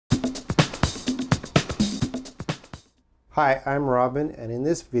Hi, I'm Robin, and in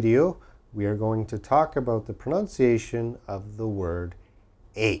this video we are going to talk about the pronunciation of the word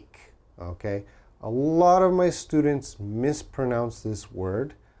ache. Okay, a lot of my students mispronounce this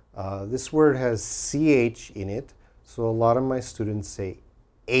word. This word has CH in it, so a lot of my students say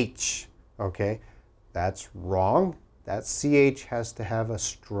H. Okay, that's wrong. That CH has to have a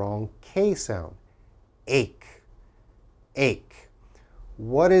strong K sound. Ache, ache.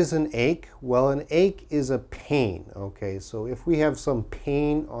 What is an ache? Well, an ache is a pain. Okay, so if we have some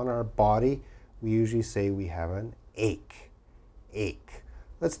pain on our body, we usually say we have an ache. Ache.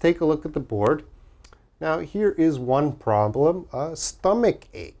 Let's take a look at the board. Now here is one problem, a stomach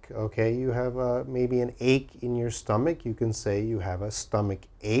ache. Okay, you have maybe an ache in your stomach. You can say you have a stomach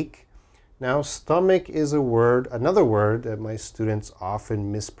ache. Now stomach is a word, another word that my students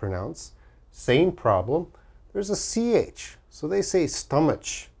often mispronounce. Same problem. There's a CH. So they say stomach.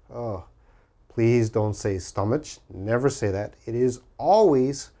 Oh, please don't say stomach. Never say that. It is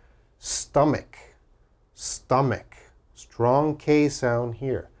always stomach. Stomach. Strong K sound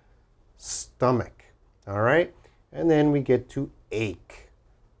here. Stomach. All right? And then we get to ache.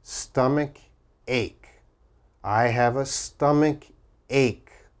 Stomach ache. I have a stomach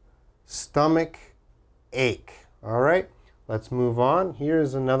ache. Stomach ache. All right? Let's move on.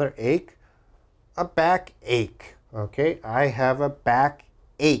 Here's another ache. A back ache. Okay, I have a back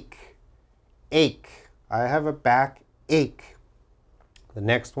ache. Ache. I have a back ache. The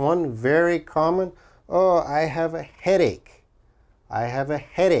next one, very common. Oh, I have a headache. I have a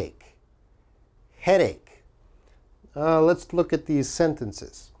headache. Headache. Let's look at these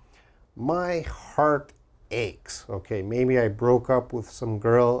sentences. My heart aches. Okay, maybe I broke up with some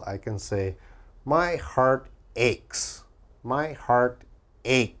girl. I can say, my heart aches. My heart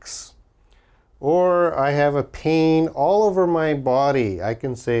aches. Or I have a pain all over my body. I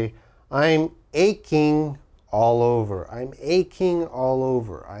can say, I'm aching all over. I'm aching all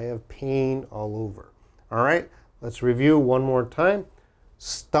over. I have pain all over. All right, let's review one more time.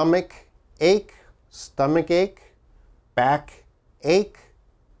 Stomach ache, back ache,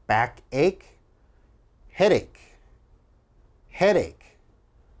 headache, headache.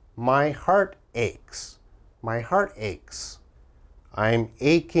 My heart aches, my heart aches. I'm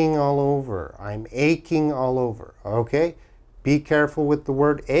aching all over. I'm aching all over. Okay? Be careful with the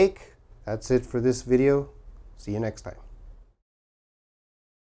word ache. That's it for this video. See you next time.